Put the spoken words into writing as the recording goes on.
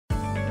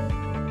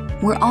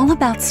We're all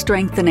about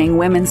strengthening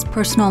women's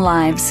personal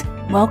lives.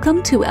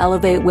 Welcome to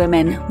Elevate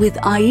Women with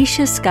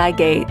Aisha Skye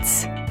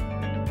Gates.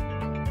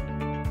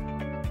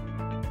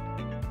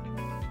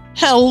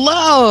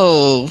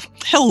 Hello,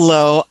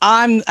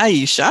 I'm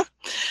Aisha,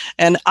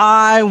 and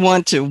I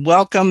want to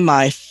welcome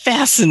my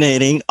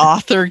fascinating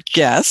author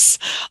guest,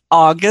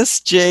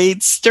 August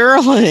Jade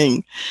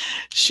Sterling.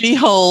 She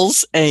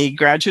holds a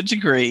graduate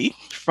degree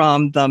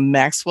from the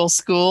Maxwell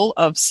School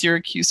of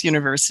Syracuse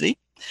University,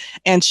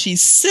 and she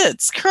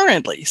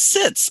currently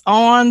sits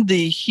on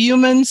the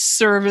Human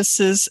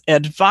Services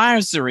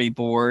Advisory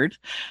Board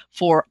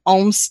for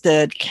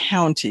Olmsted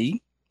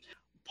County.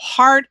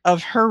 Part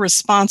of her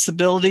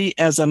responsibility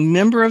as a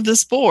member of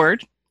this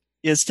board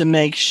is to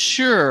make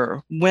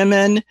sure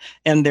women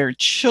and their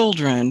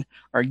children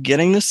are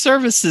getting the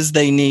services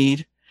they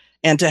need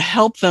and to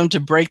help them to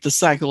break the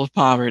cycle of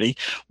poverty.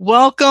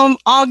 Welcome,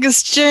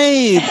 August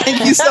Jade.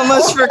 Thank you so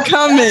much for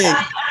coming.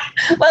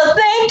 Well,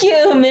 thank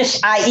you,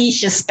 Miss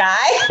Aisha Skye.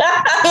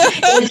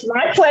 It's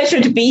my pleasure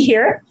to be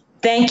here.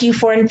 Thank you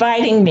for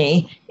inviting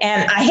me.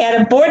 And I had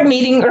a board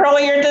meeting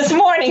earlier this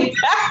morning.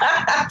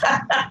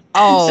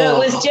 So it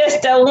was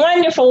just a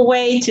wonderful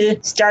way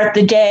to start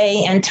the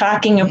day and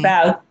talking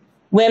about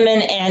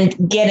women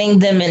and getting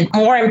them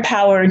more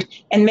empowered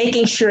and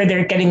making sure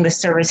they're getting the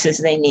services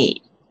they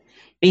need.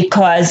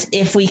 Because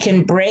if we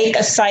can break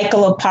a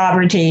cycle of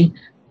poverty,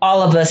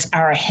 all of us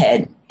are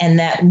ahead. And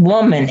that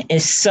woman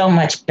is so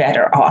much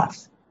better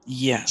off.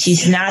 Yes.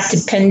 She's not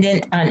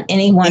dependent on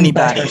anybody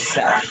but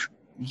herself.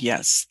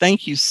 Yes.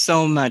 Thank you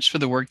so much for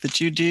the work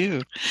that you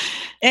do.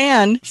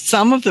 And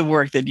some of the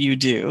work that you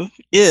do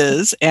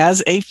is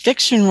as a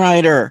fiction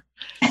writer.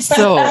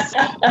 So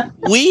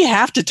we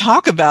have to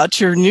talk about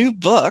your new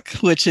book,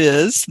 which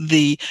is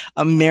The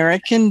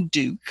American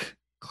Duke,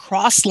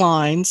 Cross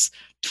Lines,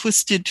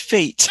 Twisted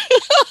Fate.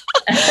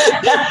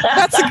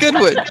 That's a good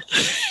one.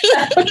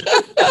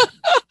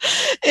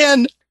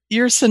 And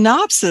your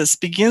synopsis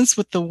begins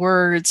with the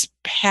words,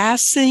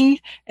 passing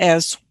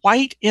as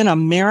white in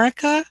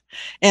America,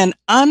 and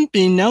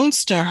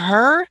unbeknownst to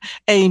her,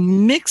 a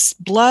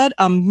mixed blood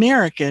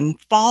American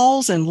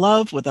falls in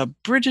love with a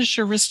British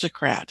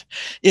aristocrat.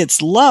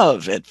 It's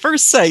love at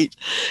first sight.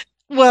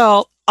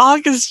 Well,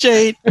 August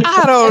Jade,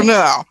 I don't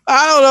know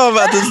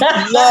about this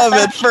love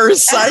at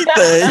first sight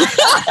thing.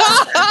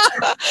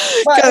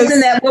 Well, isn't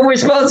that what we're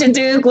supposed to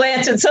do?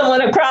 Glance at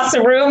someone across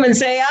the room and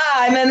say,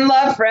 I'm in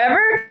love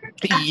forever?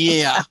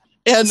 Yeah.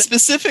 And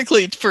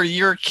specifically for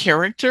your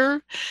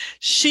character,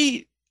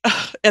 she,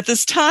 at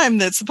this time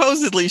that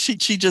supposedly she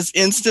just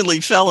instantly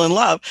fell in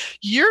love,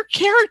 your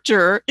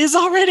character is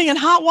already in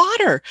hot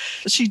water.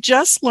 She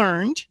just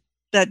learned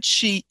that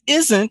she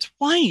isn't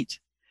white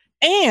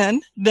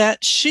and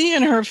that she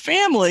and her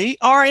family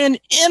are in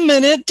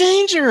imminent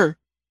danger.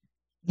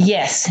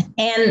 Yes.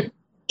 And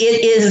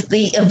it is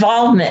the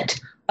evolvement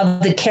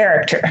of the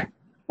character.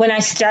 When I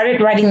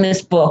started writing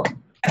this book,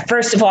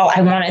 first of all,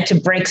 I wanted to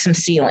break some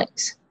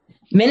ceilings.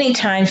 Many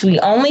times we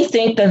only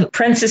think of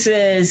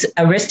princesses,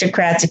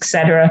 aristocrats,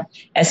 etc.,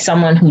 as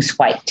someone who's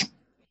white.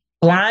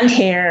 Blonde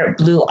hair,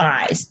 blue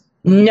eyes.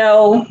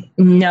 No,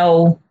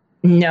 no,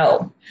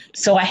 no.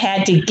 So I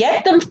had to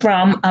get them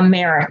from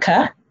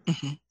America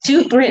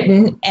to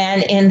Britain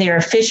and in their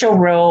official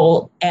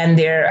role and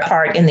their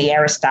part in the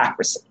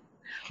aristocracy.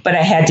 But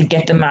I had to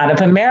get them out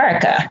of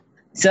America.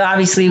 So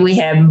obviously we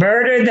had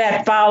murder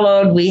that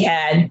followed. We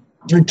had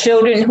the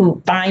children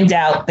who find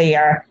out they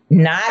are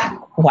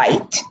not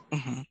white,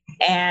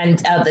 and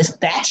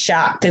that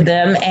shock to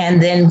them, and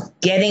then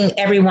getting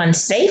everyone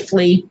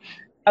safely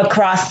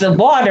across the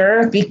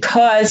border,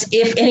 because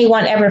if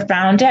anyone ever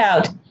found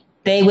out,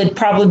 they would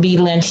probably be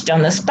lynched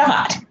on the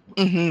spot.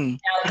 Now,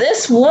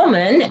 this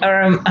woman,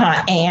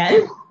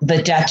 Anne,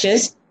 the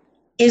Duchess,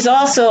 is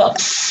also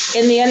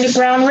in the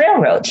Underground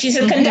Railroad. She's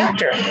a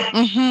conductor.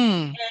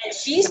 And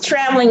she's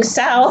traveling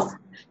south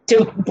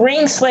to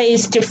bring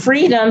slaves to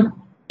freedom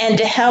and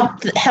to help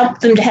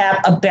them to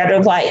have a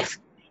better life.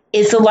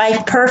 Is the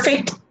life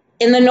perfect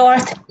in the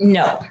North?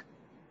 No.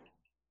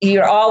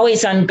 You're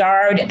always on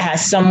guard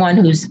as someone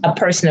who's a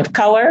person of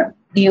color.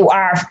 You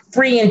are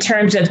free in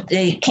terms of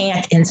they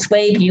can't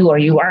enslave you or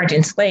you aren't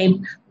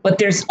enslaved, but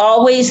there's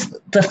always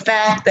the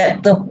fact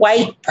that the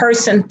white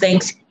person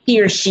thinks he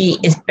or she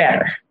is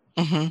better.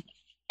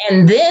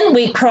 And then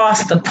we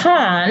cross the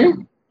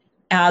pond.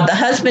 The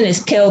husband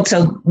is killed.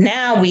 So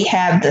now we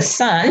have the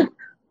son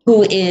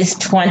who is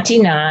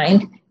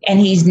 29 and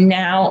he's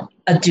now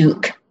a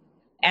duke.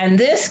 And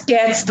this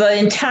gets the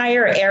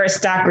entire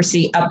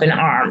aristocracy up in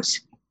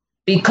arms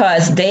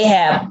because they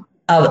have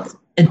a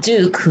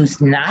duke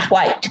who's not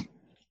white.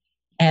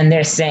 And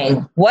they're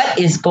saying, what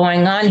is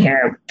going on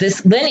here?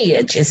 This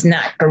lineage is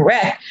not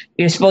correct.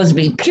 You're supposed to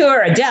be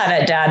pure,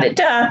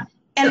 da.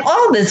 And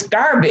all this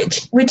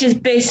garbage, which is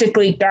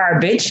basically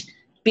garbage,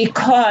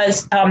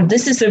 because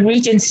this is the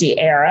Regency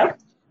era,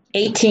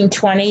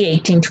 1820,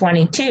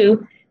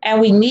 1822,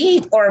 and we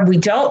need, or we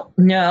don't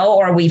know,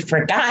 or we've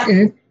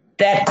forgotten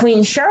that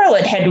Queen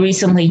Charlotte had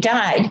recently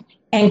died.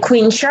 And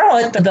Queen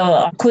Charlotte,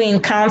 the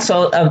Queen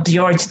Consort of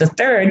George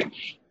III,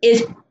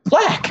 is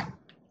Black.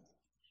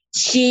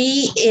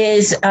 She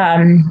is...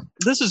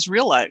 this is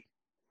real life.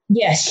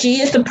 Yes,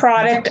 she is the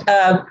product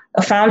of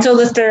Afonso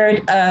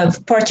III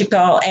of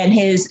Portugal and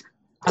his...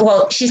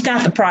 Well, she's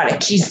not the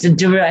product. She's the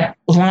direct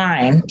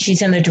line.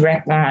 She's in the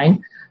direct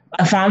line.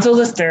 Afonso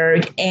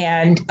III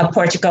and of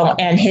Portugal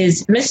and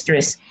his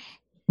mistress,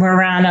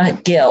 Marana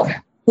Gill,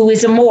 who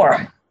is a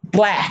Moor,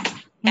 Black,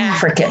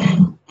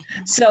 African.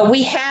 So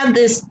we have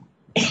this,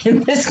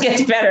 and this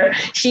gets better.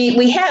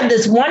 We have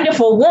this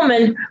wonderful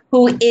woman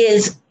who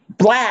is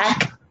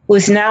Black, who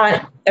is now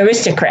an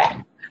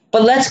aristocrat.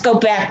 But let's go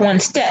back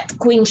one step.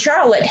 Queen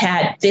Charlotte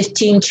had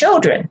 15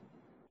 children,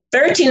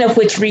 13 of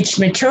which reached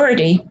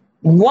maturity.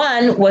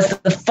 One was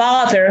the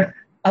father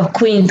of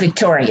Queen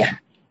Victoria.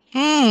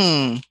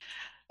 And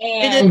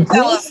they didn't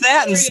tell us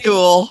that in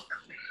school.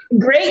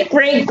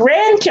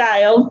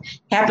 Great-great-grandchild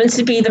happens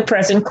to be the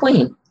present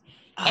queen.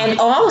 And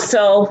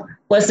also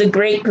was the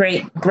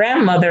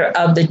great-great-grandmother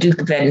of the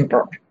Duke of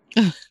Edinburgh.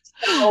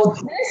 So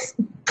this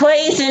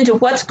plays into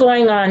what's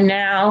going on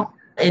now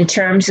in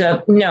terms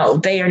of, no,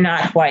 they are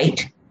not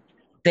white.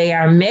 They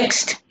are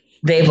mixed.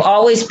 They've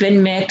always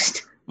been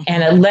mixed.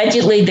 And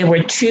allegedly there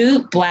were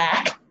 2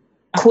 Black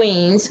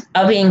queens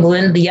of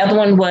England. The other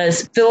one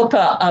was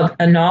Philippa of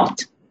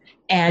Hainault,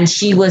 and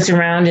she was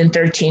around in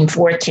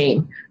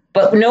 1314.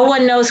 But no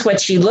one knows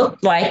what she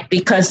looked like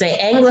because they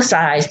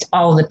anglicized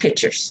all the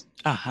pictures.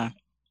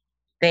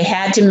 They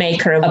had to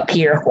make her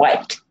appear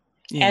white.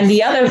 Yes. And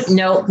the other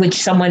note, which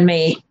someone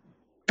may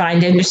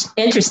find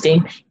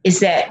interesting, is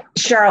that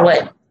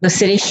Charlotte, the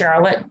city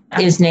Charlotte,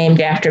 is named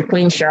after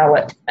Queen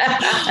Charlotte.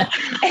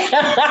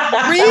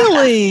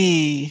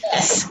 Really?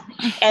 Yes.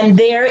 And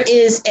there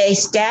is a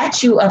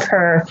statue of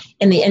her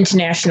in the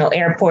international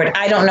airport.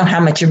 I don't know how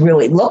much it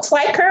really looks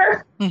like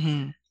her,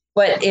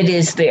 but it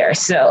is there.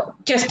 So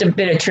just a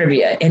bit of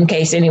trivia in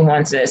case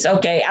anyone says,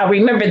 okay, I'll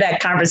remember that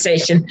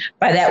conversation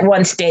by that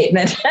one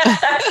statement.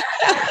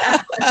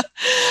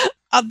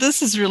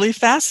 This is really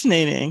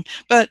fascinating,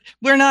 but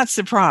we're not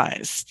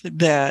surprised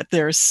that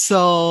there's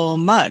so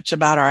much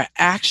about our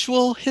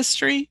actual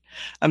history,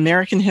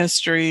 American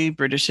history,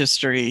 British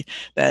history,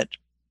 that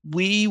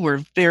we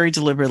were very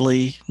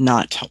deliberately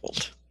not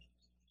told.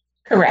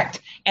 Correct.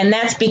 And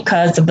that's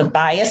because of the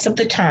bias of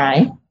the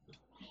time.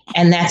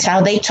 And that's how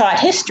they taught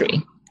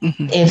history.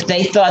 If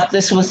they thought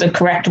this was the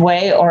correct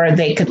way or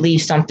they could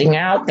leave something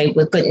out, they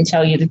couldn't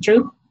tell you the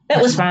truth.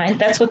 That was fine.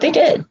 That's what they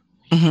did.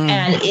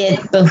 And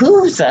it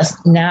behooves us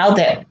now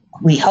that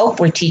we hope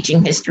we're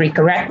teaching history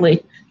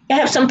correctly to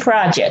have some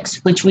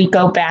projects which we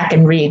go back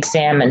and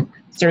re-examine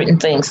certain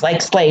things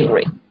like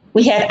slavery.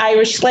 We had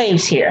Irish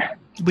slaves here.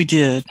 We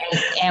did.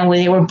 And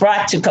they were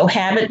brought to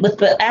cohabit with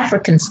the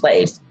African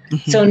slaves.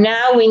 So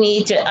now we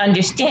need to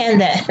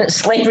understand that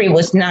slavery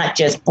was not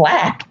just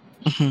Black.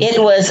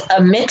 It was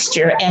a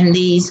mixture. And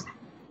these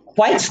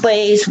white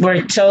slaves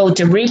were told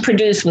to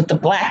reproduce with the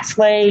Black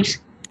slaves.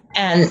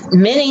 And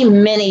many,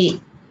 many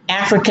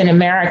African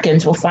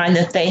Americans will find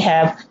that they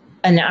have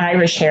an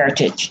Irish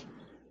heritage.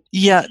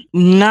 Yeah,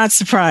 not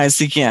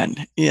surprised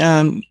again.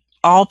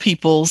 All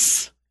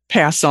peoples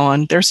pass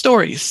on their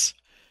stories.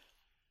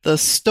 The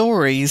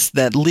stories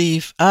that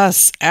leave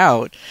us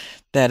out,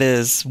 that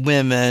is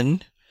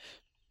women,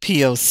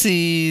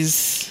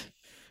 POCs,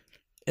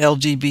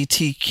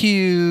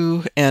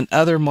 LGBTQ, and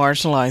other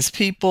marginalized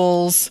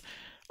peoples,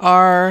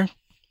 are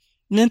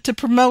meant to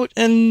promote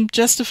and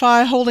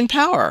justify holding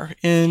power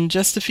in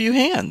just a few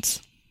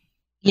hands.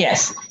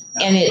 Yes,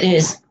 and it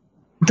is,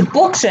 the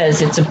book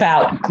says it's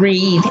about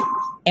greed,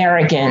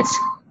 arrogance,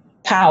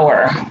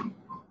 power,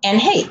 and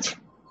hate.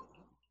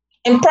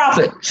 And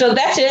profit. So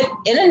that's it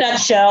in a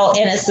nutshell.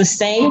 And it's the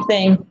same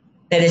thing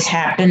that has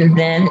happened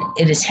then,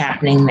 it is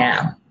happening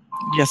now.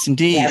 Yes,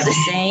 indeed. They have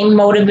the same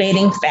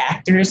motivating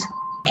factors.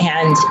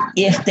 And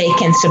if they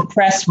can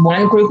suppress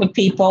one group of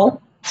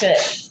people to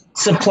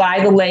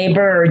supply the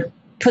labor or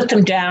put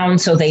them down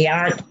so they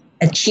aren't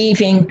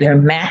achieving their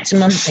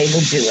maximum, they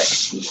will do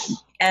it.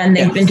 And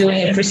they've been doing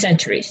it for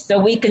centuries. So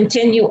we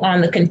continue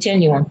on the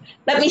continuum.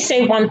 Let me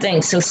say one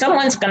thing. So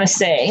someone's going to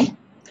say,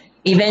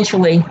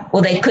 eventually,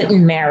 well, they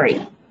couldn't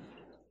marry.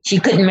 She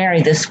couldn't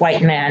marry this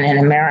white man in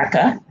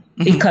America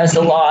because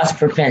the laws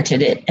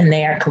prevented it, and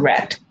they are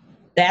correct.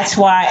 That's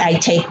why I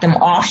take them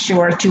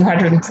offshore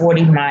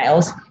 240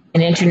 miles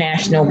in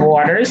international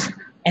waters.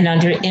 And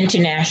under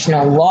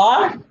international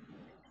law,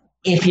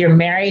 if you're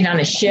married on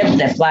a ship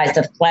that flies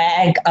the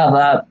flag of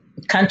a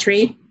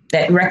country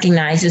that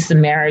recognizes the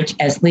marriage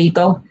as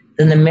legal,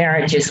 then the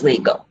marriage is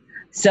legal.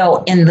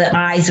 So in the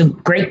eyes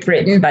of Great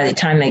Britain, by the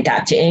time they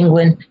got to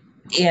England,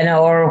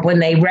 or when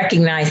they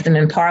recognized them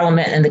in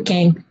Parliament and the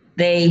King,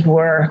 they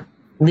were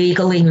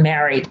legally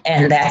married.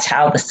 And that's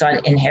how the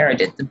son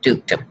inherited the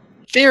dukedom.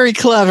 Very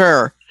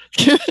clever.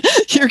 You're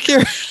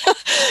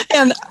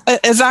and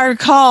as I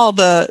recall,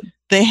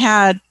 they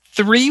had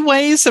 3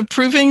 ways of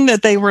proving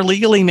that they were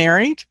legally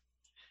married.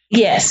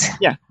 Yes.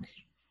 Yeah.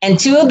 And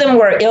 2 of them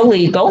were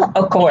illegal,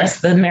 of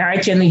course, the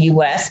marriage in the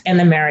U.S. and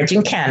the marriage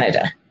in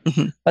Canada.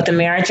 but the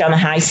marriage on the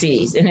high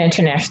seas in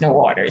international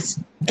waters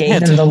gave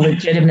them the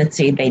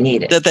legitimacy they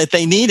needed. That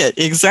they needed.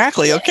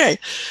 Exactly. Okay.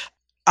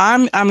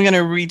 I'm going to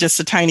read just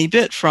a tiny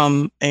bit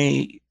from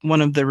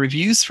one of the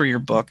reviews for your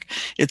book.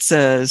 It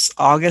says,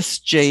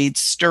 August Jade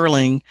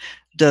Sterling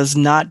does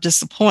not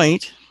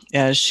disappoint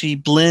as she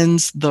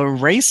blends the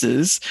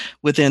races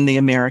within the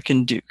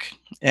American Duke.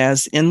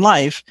 As in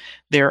life,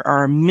 there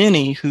are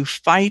many who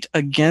fight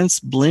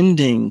against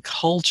blending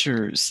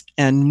cultures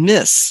and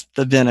miss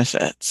the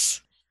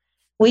benefits.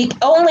 We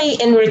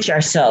only enrich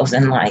ourselves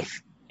in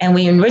life, and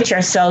we enrich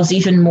ourselves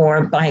even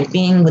more by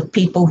being with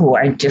people who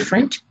are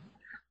different,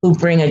 who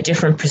bring a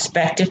different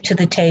perspective to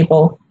the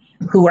table,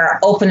 who are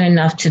open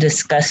enough to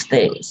discuss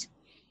things.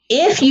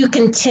 If you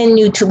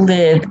continue to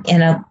live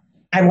in a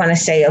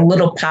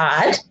little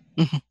pod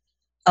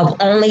of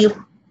only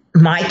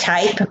my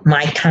type,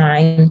 my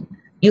kind,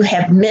 you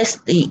have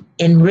missed the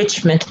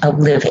enrichment of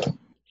living.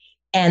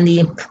 And the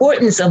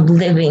importance of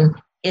living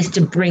is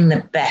to bring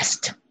the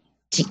best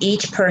to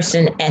each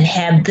person and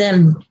have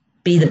them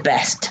be the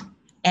best.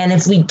 And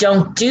if we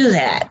don't do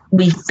that,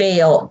 we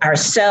fail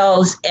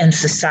ourselves and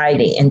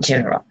society in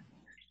general.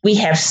 We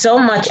have so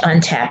much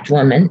untapped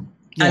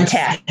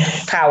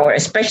untapped power,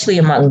 especially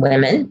among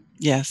women.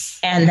 Yes.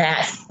 And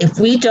that if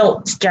we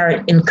don't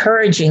start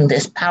encouraging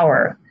this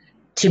power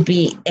to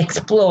be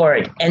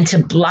explored and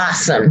to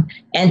blossom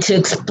and to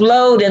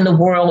explode in the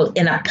world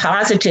in a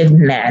positive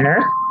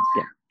manner,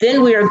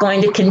 then we are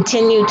going to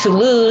continue to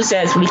lose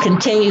as we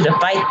continue to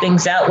fight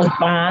things out with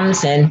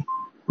bombs and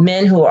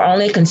men who are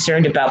only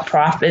concerned about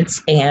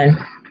profits and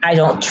I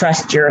don't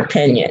trust your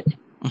opinion.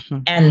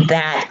 And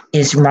that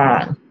is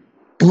wrong.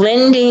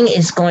 Blending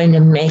is going to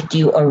make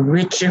you a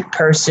richer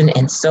person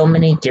in so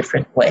many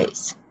different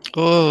ways.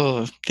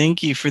 Oh,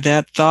 thank you for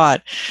that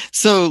thought.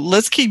 So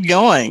let's keep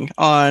going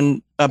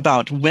on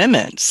about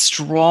women,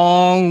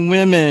 strong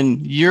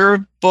women.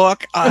 Your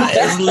book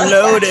is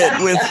loaded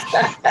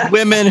with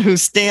women who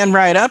stand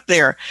right up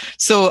there.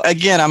 So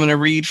again, I'm going to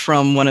read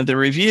from one of the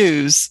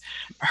reviews.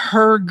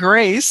 Her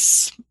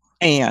Grace,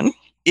 Anne,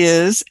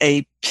 is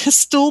a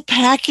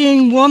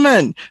pistol-packing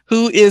woman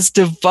who is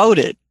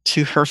devoted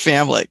to her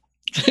family.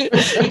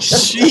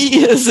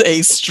 She is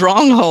a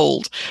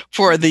stronghold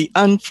for the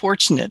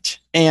unfortunate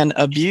and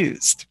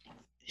abused.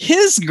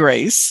 His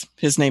Grace,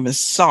 his name is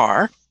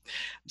Sar,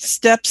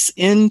 steps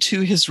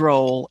into his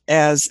role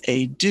as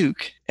a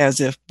duke as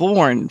if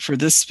born for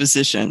this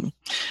position.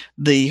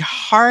 The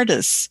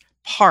hardest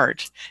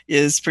part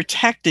is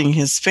protecting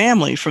his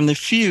family from the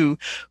few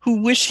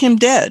who wish him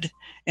dead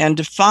and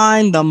to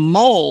find the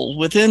mole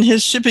within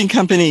his shipping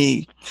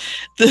company.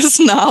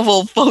 This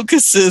novel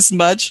focuses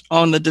much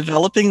on the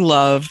developing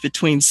love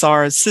between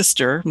Sarah's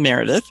sister,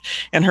 Meredith,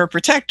 and her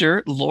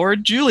protector,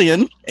 Lord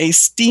Julian. A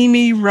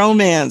steamy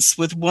romance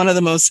with one of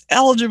the most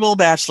eligible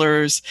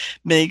bachelors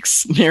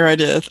makes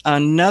Meredith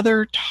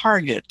another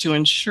target to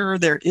ensure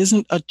there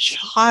isn't a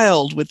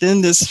child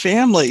within this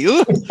family.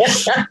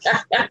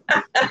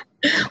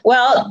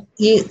 Well,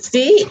 you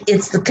see,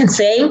 it's the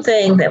same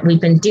thing that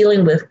we've been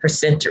dealing with for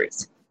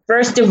centuries.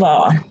 First of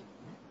all,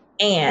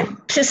 Anne,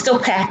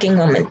 pistol-packing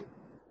woman.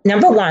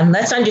 Number one,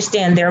 let's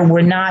understand there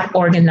were not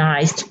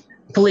organized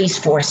police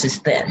forces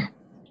then.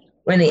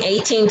 In the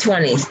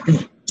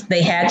 1820s,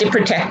 they had to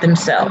protect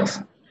themselves.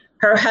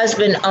 Her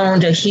husband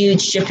owned a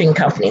huge shipping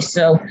company,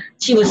 so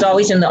she was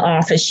always in the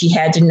office. She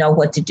had to know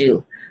what to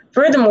do.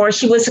 Furthermore,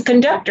 she was a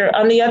conductor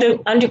on the other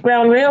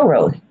Underground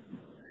Railroad.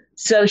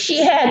 So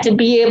she had to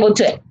be able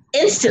to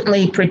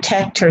instantly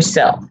protect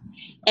herself.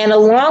 And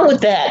along with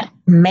that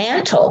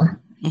mantle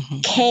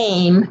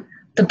came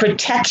the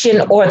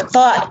protection or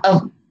thought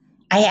of,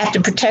 I have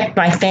to protect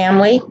my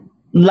family,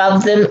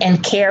 love them,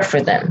 and care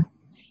for them.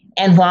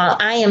 And while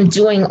I am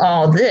doing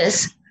all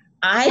this,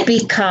 I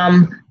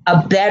become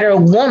a better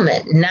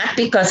woman, not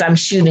because I'm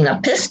shooting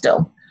a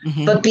pistol,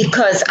 but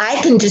because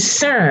I can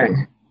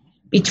discern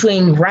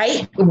between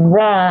right,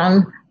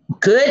 wrong,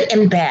 good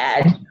and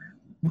bad,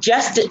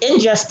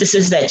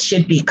 injustices that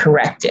should be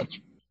corrected.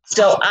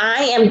 So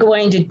I am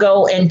going to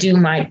go and do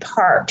my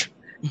part.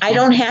 I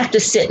don't have to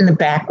sit in the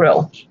back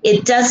row.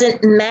 It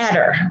doesn't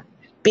matter,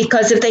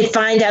 because if they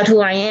find out who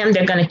I am,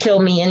 they're going to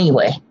kill me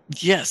anyway.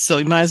 Yes, so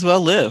you might as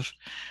well live.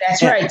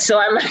 That's right. So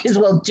I might as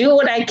well do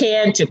what I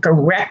can to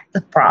correct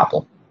the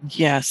problem.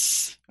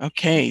 Yes.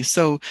 Okay.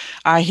 So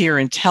I hear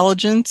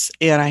intelligence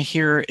and I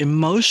hear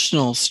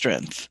emotional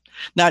strength,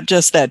 not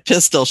just that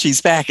pistol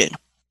she's packing.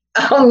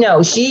 Oh, no.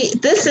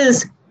 This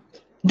is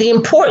the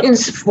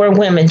importance for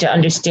women to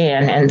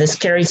understand, and this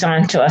carries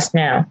on to us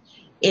now,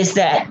 is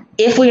that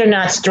if we are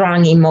not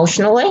strong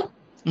emotionally,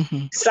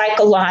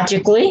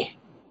 psychologically,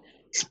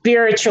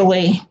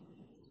 spiritually,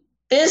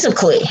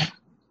 physically,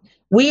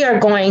 we are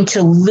going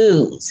to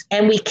lose,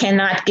 and we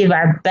cannot give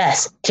our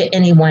best to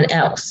anyone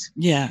else.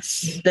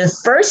 Yes. The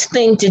first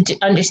thing to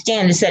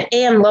understand is that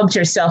Anne loved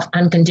herself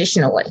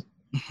unconditionally.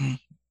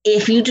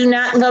 If you do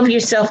not love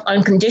yourself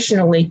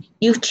unconditionally,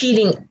 you're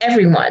cheating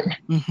everyone.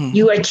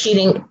 You are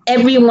cheating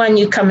everyone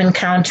you come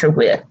encounter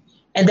with.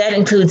 And that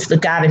includes the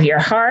God of your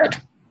heart.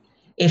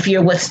 If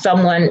you're with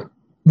someone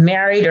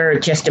married or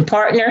just a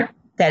partner,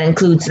 that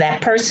includes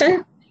that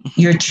person,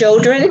 your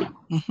children,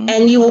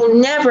 and you will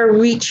never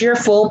reach your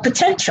full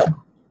potential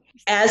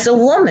as a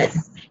woman.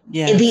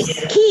 Yes.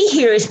 The key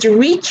here is to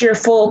reach your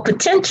full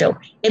potential.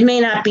 It may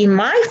not be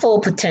my full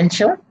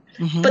potential,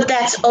 but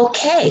that's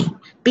okay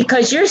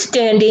because you're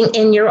standing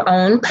in your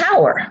own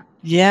power.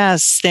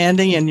 Yes,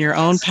 standing in your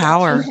own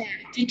power. What you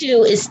have to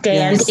do is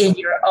stand in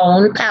your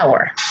own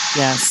power.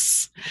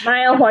 Yes.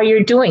 Smile while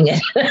you're doing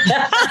it.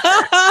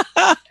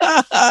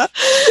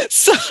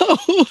 So,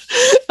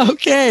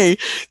 okay,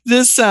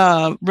 this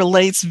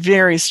relates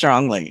very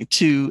strongly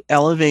to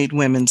Elevate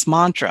Women's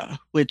mantra,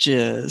 which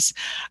is,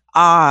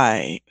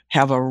 I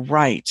have a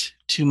right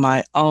to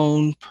my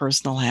own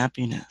personal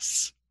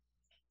happiness.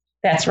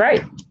 That's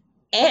right.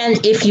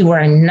 And if you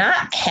are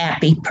not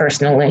happy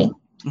personally,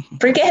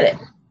 forget it.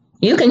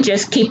 You can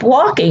just keep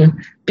walking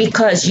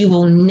because you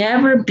will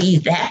never be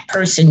that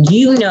person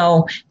you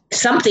know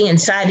something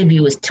inside of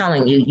you is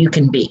telling you you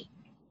can be.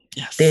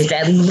 Yes. There's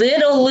that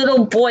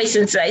little voice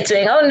inside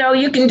saying, oh, no,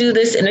 you can do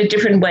this in a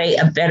different way,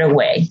 a better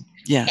way.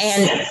 Yes.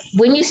 And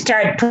when you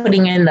start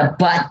putting in the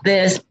but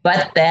this,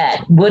 but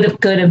that, would have,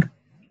 could have,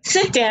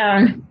 sit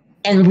down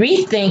and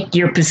rethink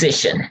your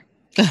position.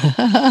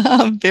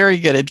 Very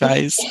good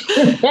advice.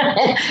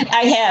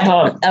 I have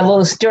a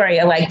little story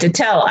I like to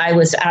tell. I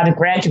was out of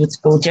graduate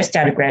school, just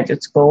out of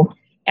graduate school,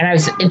 and I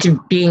was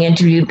being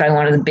interviewed by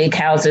one of the big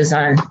houses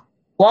on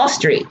Wall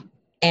Street.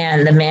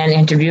 And the man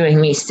interviewing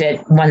me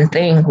said one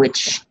thing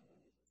which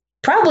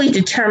probably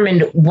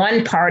determined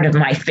one part of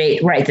my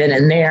fate right then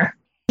and there.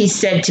 He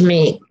said to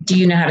me, do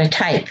you know how to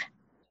type?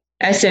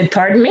 I said,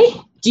 pardon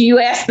me? Do you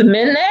ask the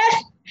men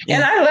that? Yeah.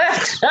 And I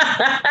left.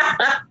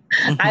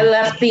 I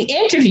left the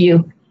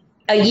interview.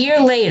 A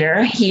year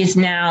later, he is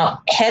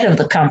now head of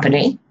the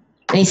company.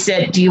 And he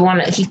said,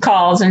 he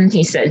calls and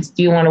he says,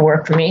 do you want to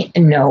work for me?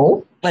 And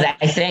no, but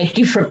I thank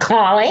you for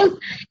calling.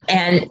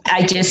 And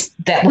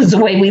that was the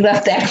way we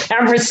left that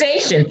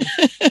conversation.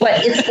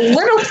 But it's the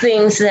little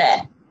things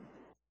that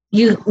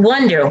you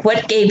wonder,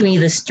 what gave me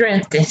the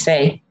strength to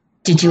say,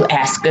 did you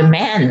ask a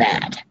man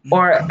that?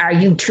 Or are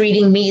you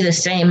treating me the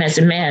same as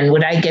a man?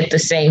 Would I get the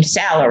same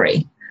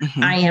salary?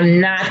 I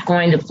am not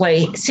going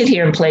to sit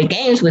here and play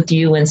games with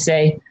you and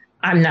say,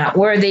 I'm not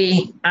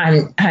worthy.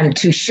 I'm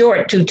too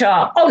short, too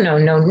tall. Oh,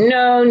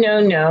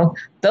 no.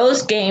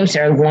 Those games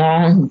are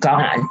long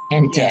gone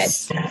and dead.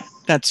 Yes,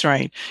 that's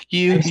right.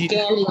 I'm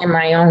standing in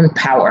my own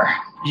power.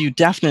 You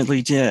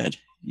definitely did.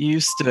 You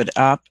stood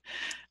up.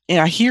 And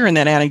I hear in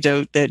that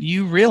anecdote that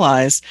you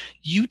realized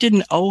you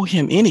didn't owe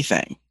him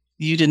anything.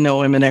 You didn't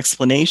owe him an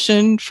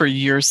explanation for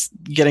your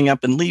getting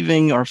up and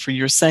leaving or for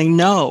your saying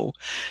no.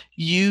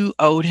 You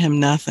owed him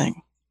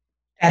nothing.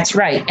 That's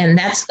right. And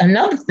that's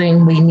another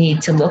thing we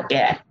need to look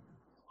at.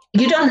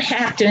 You don't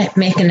have to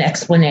make an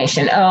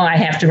explanation. Oh, I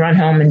have to run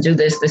home and do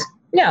this.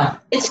 No,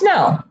 it's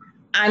no.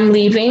 I'm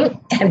leaving.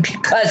 And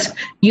because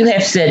you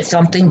have said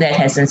something that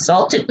has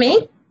insulted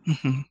me,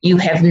 you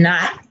have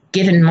not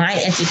given my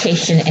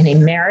education any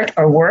merit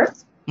or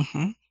worth.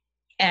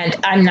 And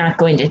I'm not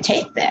going to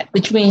take that,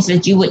 which means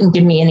that you wouldn't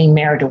give me any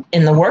merit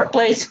in the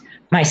workplace.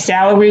 My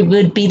salary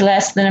would be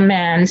less than a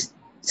man's.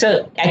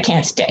 So I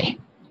can't stay.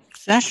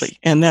 Exactly.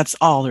 And that's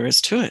all there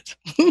is to it.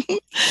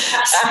 It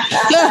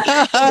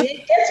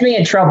gets me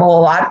in trouble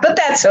a lot, but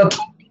that's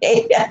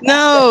okay.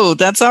 No,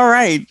 that's all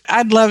right.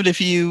 I'd love it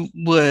if you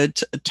would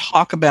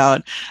talk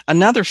about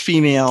another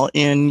female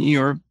in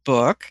your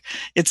book.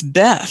 It's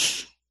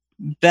Beth.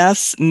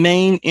 Beth's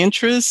main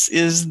interest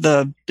is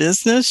the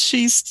business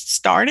she's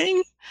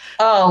starting.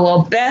 Oh,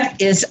 well, Beth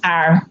is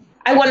I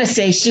want to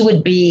say she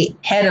would be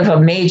head of a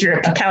major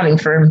accounting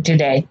firm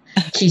today.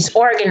 She's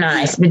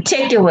organized,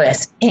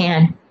 meticulous,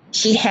 and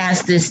she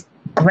has this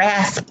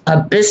grasp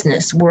of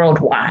business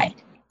worldwide,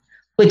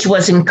 which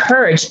was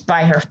encouraged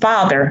by her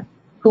father,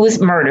 who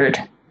was murdered.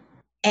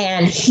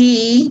 And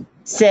he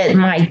said,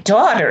 my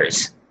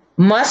daughters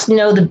must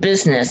know the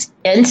business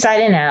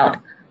inside and out,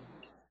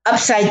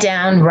 upside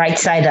down, right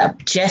side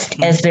up,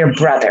 just as their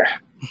brother.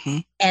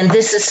 And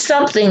this is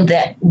something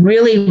that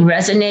really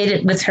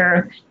resonated with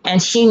her.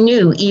 And she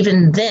knew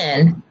even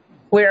then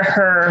where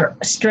her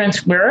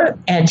strengths were,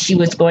 and she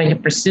was going to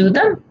pursue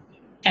them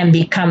and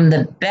become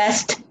the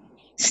best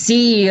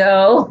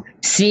CEO,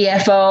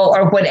 CFO,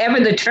 or whatever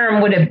the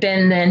term would have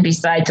been then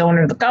besides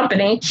owner of the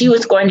company. She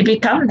was going to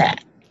become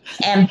that.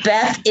 And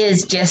Beth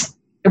is just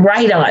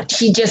right on.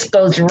 She just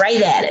goes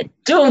right at it.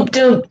 Doom,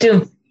 doom,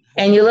 doom.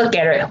 And you look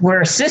at her, where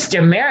her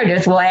sister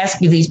Meredith will ask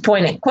you these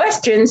pointed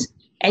questions,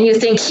 and you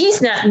think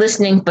she's not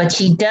listening, but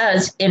she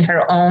does in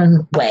her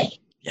own way.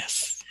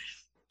 Yes.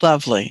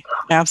 Lovely.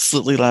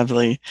 Absolutely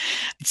lovely.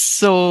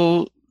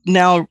 So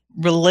now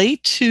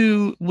relate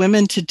to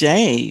women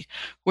today.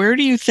 Where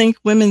do you think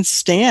women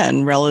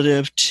stand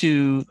relative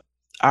to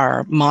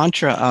our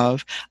mantra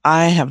of,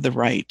 I have the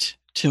right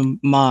to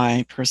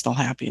my personal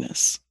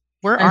happiness?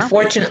 Where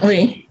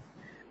Unfortunately,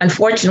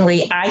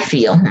 I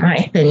feel, in my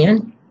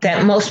opinion,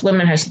 that most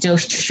women are still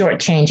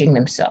shortchanging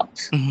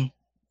themselves.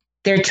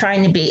 they're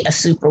trying to be a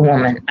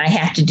superwoman. I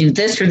have to do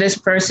this for this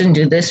person,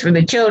 do this for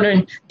the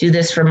children, do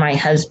this for my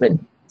husband.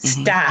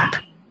 Mm-hmm. Stop.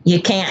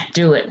 You can't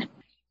do it.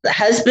 The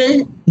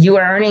husband, you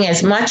are earning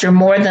as much or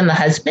more than the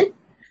husband.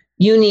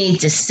 You need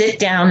to sit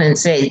down and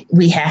say,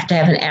 we have to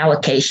have an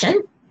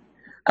allocation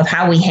of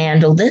how we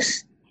handle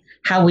this,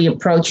 how we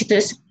approach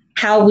this,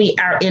 how we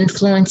are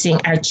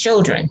influencing our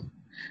children.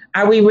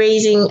 Are we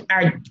raising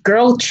our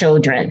girl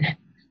children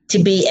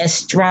to be as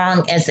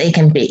strong as they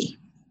can be?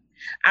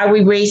 Are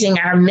we raising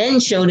our men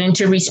children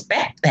to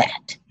respect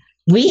that?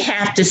 We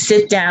have to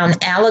sit down,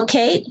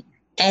 allocate,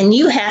 and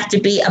you have to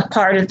be a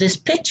part of this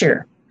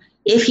picture.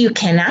 If you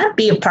cannot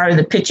be a part of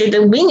the picture,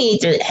 then we need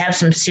to have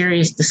some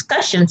serious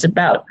discussions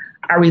about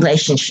our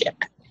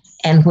relationship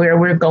and where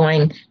we're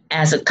going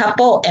as a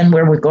couple and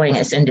where we're going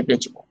as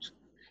individuals.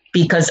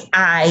 Because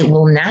I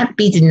will not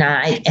be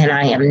denied, and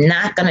I am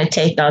not going to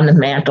take on the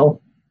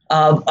mantle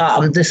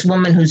of this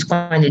woman who's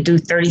going to do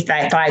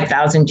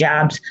 35,000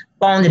 jobs,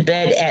 fall into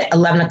bed at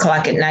 11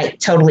 o'clock at night,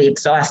 totally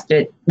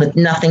exhausted, with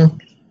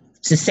nothing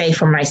to say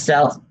for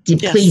myself,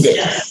 depleted.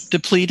 Yes.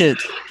 Depleted,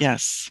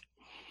 yes.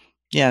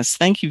 Yes,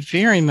 thank you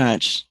very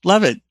much.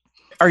 Love it.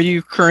 Are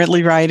you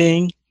currently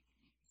writing?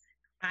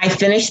 I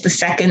finished the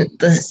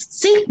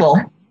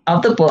sequel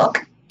of the book.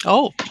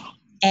 Oh.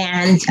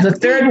 And the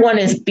third one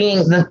is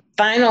being the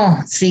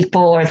final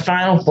sequel or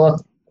final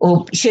book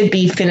should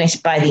be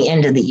finished by the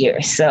end of the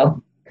year.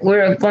 So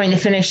we're going to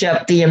finish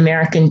up The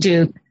American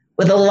Duke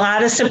with a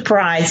lot of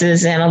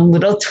surprises and a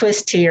little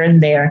twist here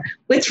and there,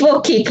 which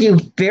will keep you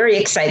very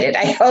excited.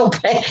 I hope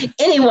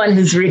anyone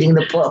who's reading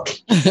the book,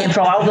 and for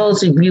all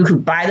those of you who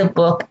buy the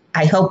book,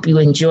 I hope you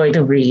enjoy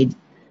the read,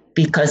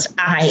 because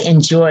I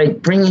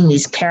enjoyed bringing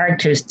these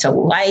characters to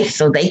life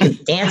so they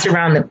could dance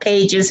around the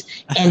pages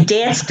and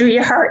dance through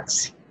your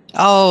hearts.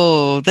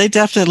 Oh, they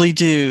definitely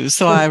do.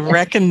 So I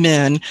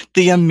recommend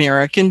The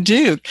American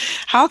Duke.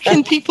 How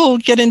can people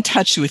get in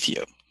touch with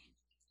you?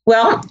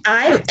 Well,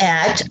 I'm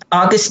at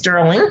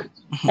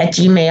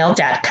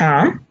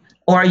auguststerling@gmail.com,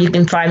 or you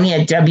can find me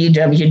at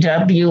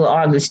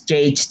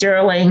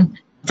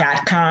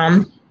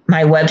www.augustjadesterling.com,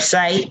 my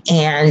website.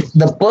 And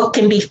the book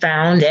can be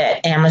found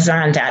at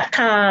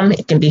Amazon.com.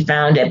 It can be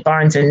found at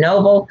Barnes &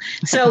 Noble.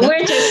 So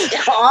we're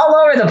just all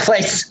over the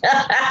place.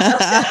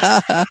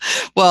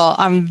 Well,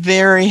 I'm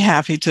very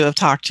happy to have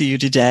talked to you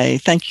today.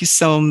 Thank you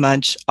so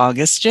much,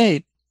 August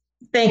Jade.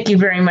 Thank you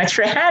very much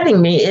for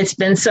having me. It's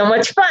been so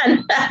much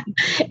fun.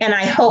 And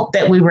I hope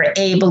that we were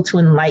able to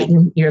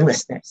enlighten your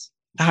listeners.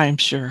 I'm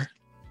sure.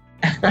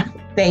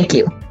 Thank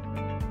you.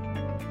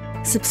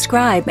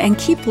 Subscribe and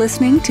keep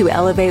listening to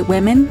Elevate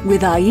Women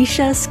with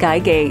Aisha Skye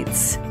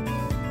Gates.